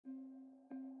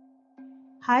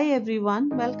Hi everyone,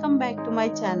 welcome back to my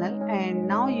channel and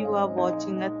now you are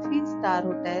watching a 3-star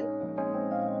hotel.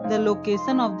 The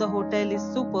location of the hotel is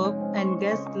superb and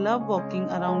guests love walking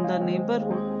around the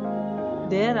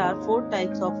neighborhood. There are 4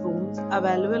 types of rooms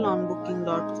available on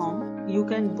booking.com. You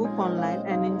can book online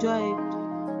and enjoy it.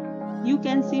 You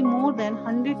can see more than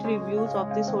 100 reviews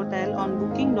of this hotel on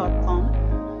booking.com.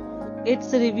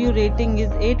 Its review rating is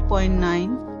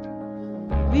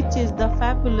 8.9, which is the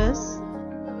fabulous.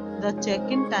 The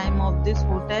check-in time of this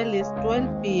hotel is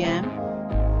 12 p.m.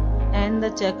 and the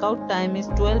checkout time is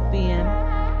 12 p.m.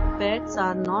 Pets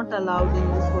are not allowed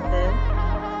in this hotel.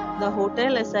 The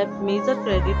hotel accepts major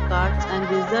credit cards and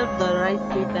reserves the right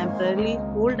to temporarily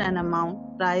hold an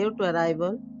amount prior to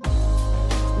arrival.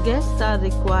 Guests are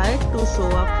required to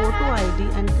show a photo ID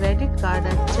and credit card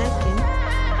at check-in.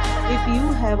 If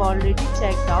you have already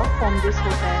checked out from this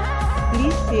hotel,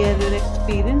 please share your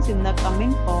experience in the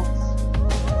comment box.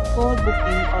 For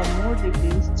booking or more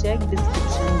details, check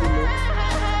description below.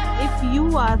 If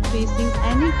you are facing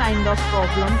any kind of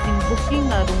problem in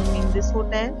booking a room in this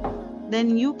hotel,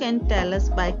 then you can tell us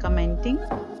by commenting.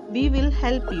 We will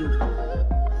help you.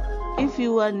 If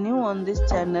you are new on this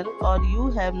channel or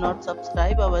you have not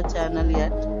subscribed our channel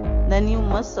yet, then you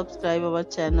must subscribe our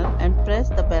channel and press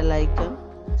the bell icon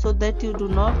so that you do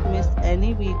not miss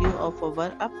any video of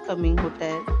our upcoming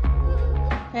hotel.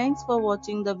 Thanks for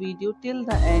watching the video till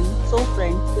the end. So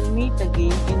friends, we'll meet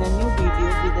again in a new video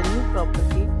with a new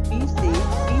property.